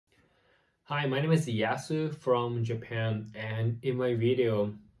Hi, my name is Yasu from Japan, and in my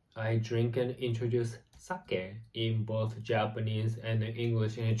video, I drink and introduce sake in both Japanese and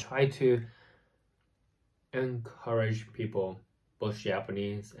English, and I try to encourage people, both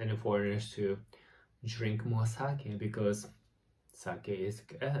Japanese and foreigners, to drink more sake because sake is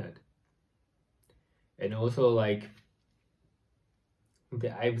good. And also, I've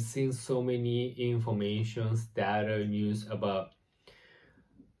seen so many informations, data, news about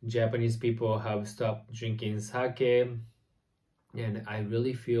Japanese people have stopped drinking sake, and I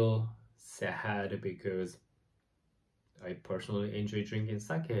really feel sad because I personally enjoy drinking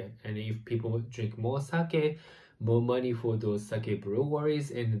sake, and if people drink more sake, more money for those sake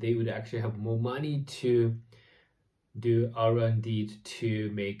breweries, and they would actually have more money to do R&D to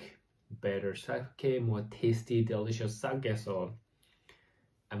make better sake, more tasty, delicious sake. So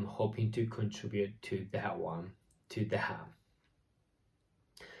I'm hoping to contribute to that.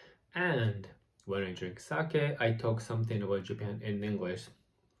 And when I drink sake, I talk something about Japan in English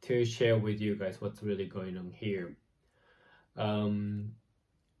to share with you guys what's really going on here. So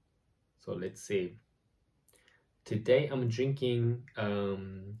let's see. Today I'm drinking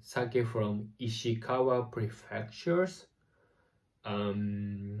sake from Ishikawa prefectures.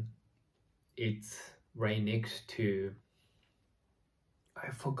 It's right next to,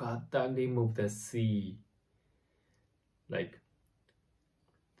 I forgot the name of the sea, like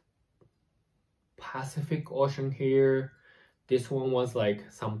Pacific Ocean here. This one was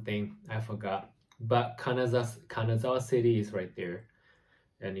like something I forgot, but Kanazawa City is right there,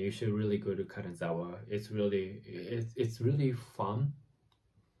 and you should really go to Kanazawa. It's really fun,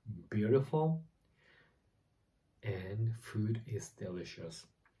 beautiful, and food is delicious.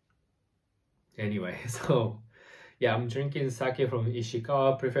 Anyway, so yeah, I'm drinking sake from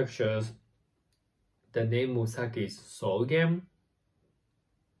Ishikawa prefectures. The name of sake is Sogen.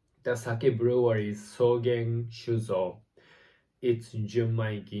 The sake brewery is sogenshuzo. It's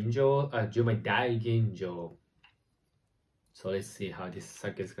junmaidaiginjo. So let's see how this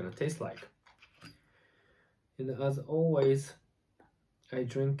sake is gonna taste like. And as always, I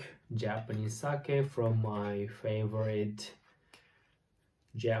drink Japanese sake from my favorite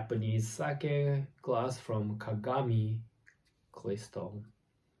Japanese sake glass from Kagami Crystal.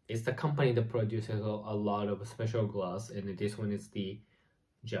 It's the company that produces a lot of special glass, and this one is the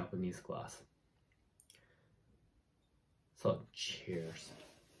Japanese glass. So cheers.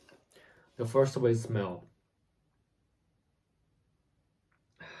 The first way smell.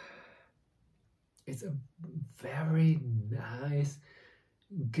 It's a very nice,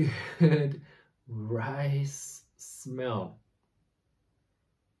 good rice smell.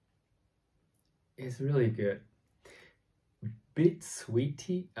 It's really good. Bit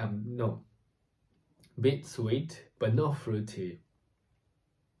sweety, bit sweet, but not fruity.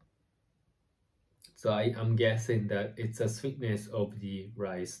 So I'm guessing that it's a sweetness of the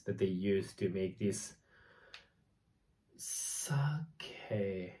rice that they use to make this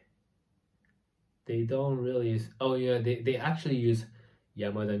sake. They don't really use, oh yeah, they actually use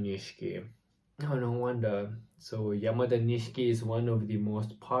Yamada Nishiki. Oh, no wonder. So Yamada Nishiki is one of the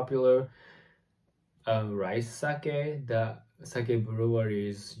most popular rice sake that sake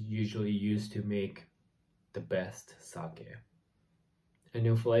breweries usually use to make the best sake. And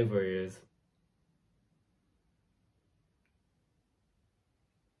the flavor is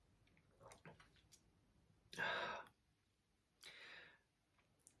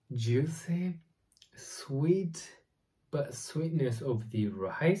juicy, sweet, but sweetness of the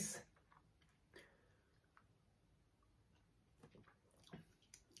rice.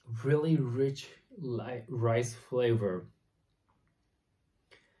 Really rich rice flavor.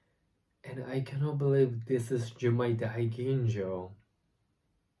 And I cannot believe this is junmaidaiginjo.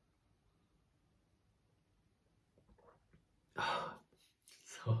 Oh,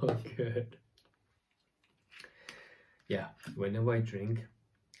 so good. Yeah, whenever I drink,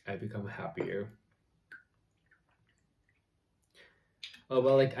 I become happier. Oh,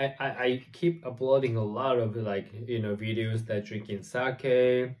 well, like I keep uploading a lot of videos that drinking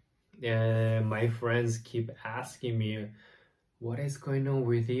sake, and my friends keep asking me, what is going on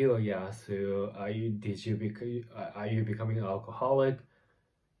with you, Yasu? Are you becoming an alcoholic?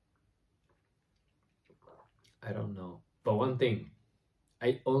 I don't know. But one thing,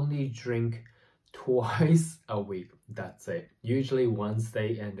 I only drink twice a week. That's it. Usually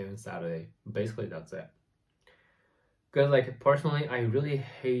Wednesday and then Saturday. Basically, that's it. Because personally, I really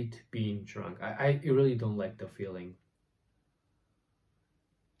hate being drunk. I really don't like the feeling.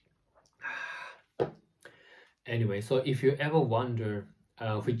 Anyway, so if you ever wonder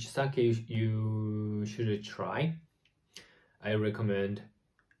which sake you should try, I recommend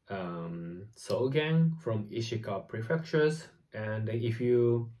Sogen from Ishikawa prefectures, and if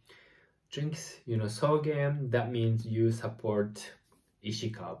you drink Sogen, that means you support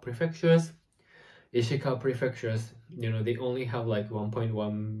Ishikawa prefectures. Ishikawa prefectures, they only have like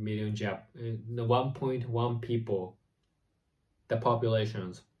 1.1 million 1.1 people, the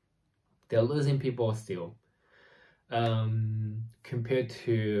populations. They're losing people still. Compared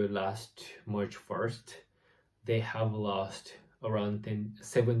to last March 1st, they have lost around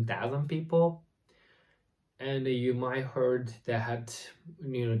 7,000 people. And you might heard that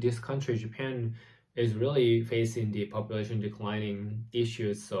this country, Japan, is really facing the population declining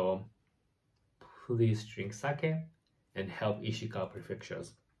issues. So please drink sake and help Ishikawa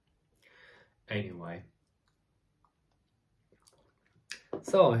prefectures. Anyway,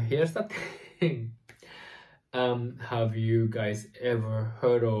 so here's the thing. Have you guys ever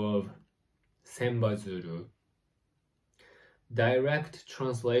heard of senbazuru? Direct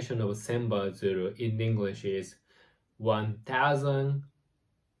translation of senbazuru in English is 1,000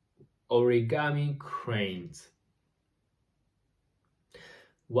 origami cranes.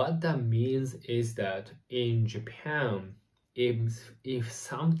 What that means is that in Japan, if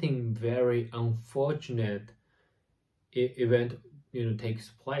something very unfortunate event takes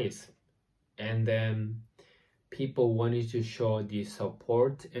place, and then people wanted to show the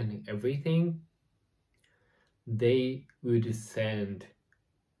support and everything, they would send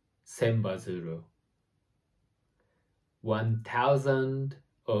senbazuru, 1,000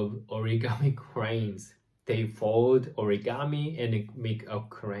 of origami cranes. They fold origami and make a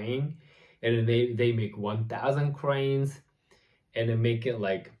crane, and they make 1,000 cranes and make it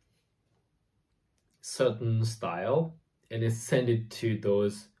like certain style, and then send it to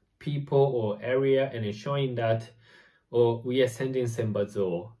those people or area, and it's showing that, oh, we are sending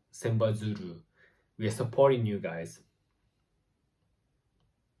senbazuru, we are supporting you guys.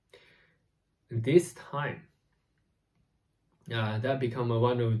 This time, that become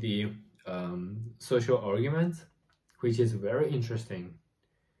one of the social arguments, which is very interesting.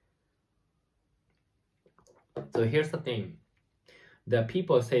 So here's the thing. The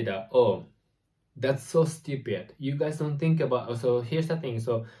people say that, oh, that's so stupid. You guys don't think about. So here's the thing.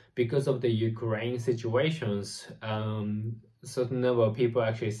 So because of the Ukraine situations, certain number of people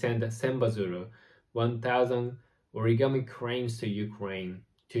actually send senbazuru, 1,000 origami cranes to Ukraine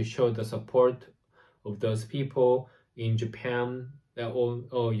to show the support of those people in Japan.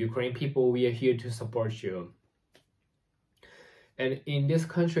 Oh, Ukraine people, we are here to support you. And in this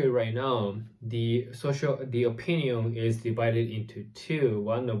country right now, the opinion is divided into two.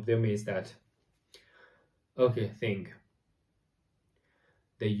 One of them is that, okay, think.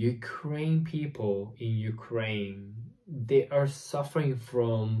 The Ukraine people in Ukraine, they are suffering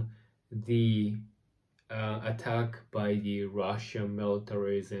from the attack by the Russian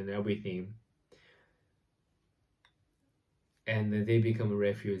militaries and everything. And they become a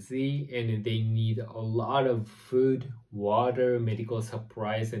refugee, and they need a lot of food, water, medical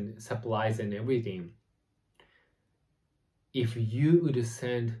supplies and everything. If you would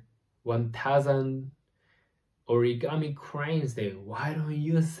send 1,000 origami cranes there, why don't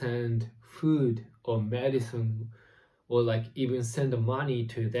you send food or medicine, or like even send money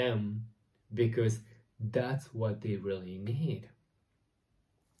to them? Because that's what they really need.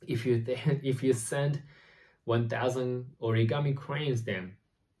 If you send 1,000 origami cranes, then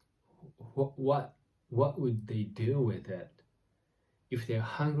what would they do with it? If they're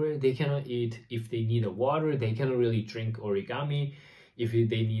hungry, they cannot eat. If they need water, they cannot really drink origami. If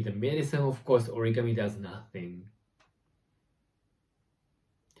they need a medicine, of course, origami does nothing.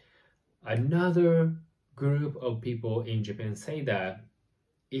 Another group of people in Japan say that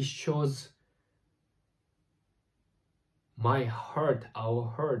it shows my heart, our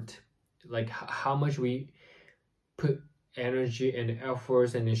heart, like how much we put energy and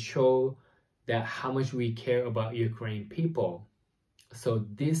efforts, and show that how much we care about Ukraine people. So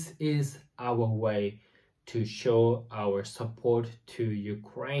this is our way to show our support to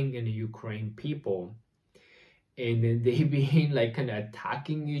Ukraine and Ukraine people. And then they being like kind of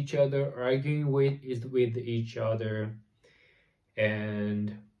attacking each other, arguing with each other,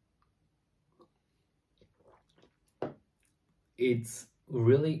 and it's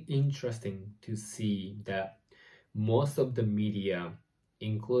really interesting to see that most of the media,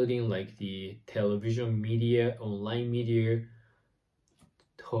 including like the television media, online media,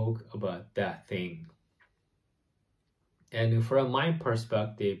 talk about that thing. And from my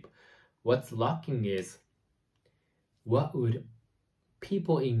perspective, what's lacking is, what would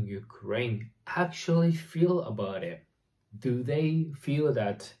people in Ukraine actually feel about it? Do they feel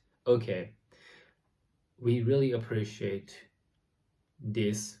that, okay, we really appreciate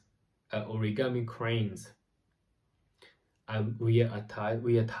these origami cranes. We are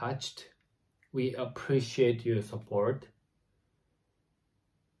touched. We appreciate your support.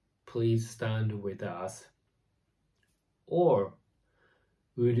 Please stand with us. Or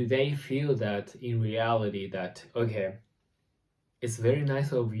would they feel that in reality that, okay, it's very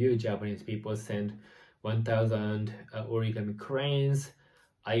nice of you Japanese people send 1,000 origami cranes.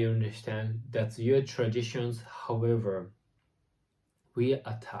 I understand that's your traditions. However, we are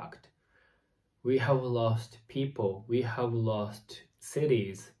attacked. We have lost people. We have lost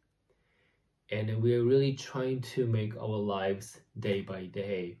cities. And we are really trying to make our lives day by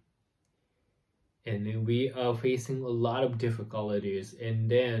day. And we are facing a lot of difficulties. And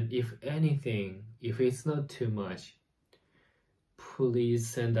then, if anything, if it's not too much, please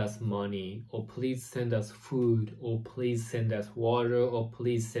send us money, or please send us food, or please send us water, or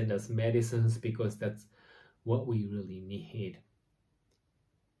please send us medicines, because that's what we really need.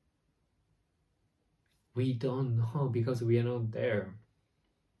 We don't know because we are not there.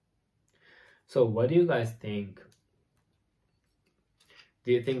 So what do you guys think?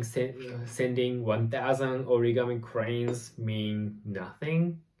 Do you think sending 1,000 origami cranes mean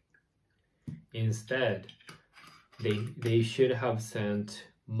nothing? Instead, they should have sent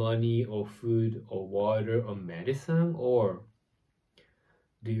money or food or water or medicine? Or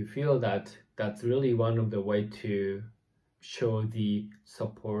do you feel that that's really one of the way to show the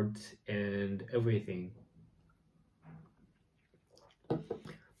support and everything?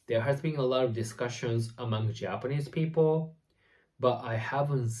 There has been a lot of discussions among Japanese people, but I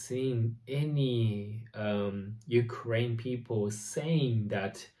haven't seen any Ukraine people saying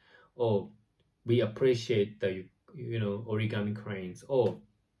that, oh, we appreciate the origami cranes. Oh,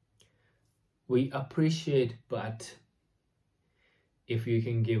 we appreciate, but if you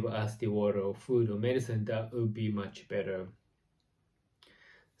can give us the water or food or medicine, that would be much better.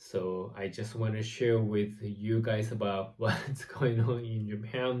 So I just want to share with you guys about what's going on in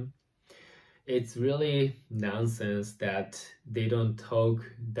Japan. It's really nonsense that they don't talk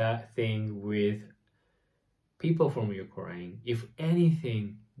that thing with people from Ukraine. If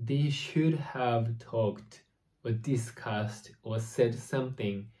anything, they should have talked or discussed or said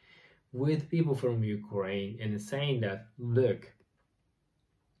something with people from Ukraine and saying that, look,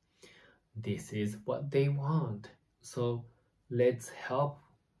 this is what they want. So let's help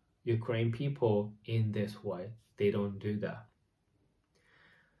Ukraine people in this way. They don't do that.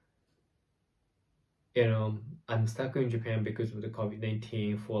 I'm stuck in Japan because of the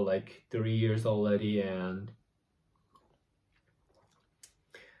COVID-19 for like 3 years already, and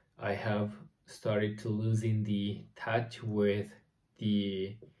I have started to losing the touch with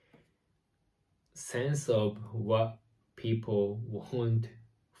the sense of what people want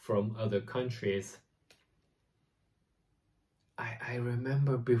from other countries. I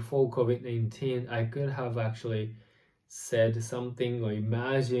remember before COVID-19, I could have actually said something or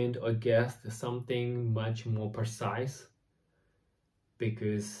imagined or guessed something much more precise,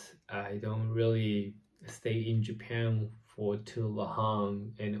 because I don't really stay in Japan for too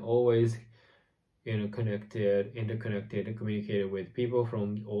long and always interconnected and communicated with people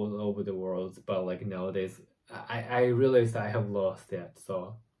from all over the world. But like nowadays I realized I have lost that.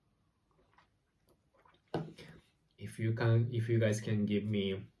 So if you guys can give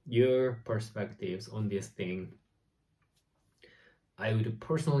me your perspectives on this thing, I would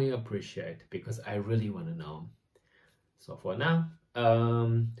personally appreciate, because I really want to know. So for now,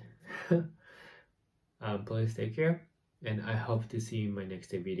 please take care, and I hope to see you in my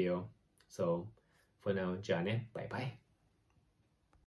next video. So for now, じゃあね、バイバイ。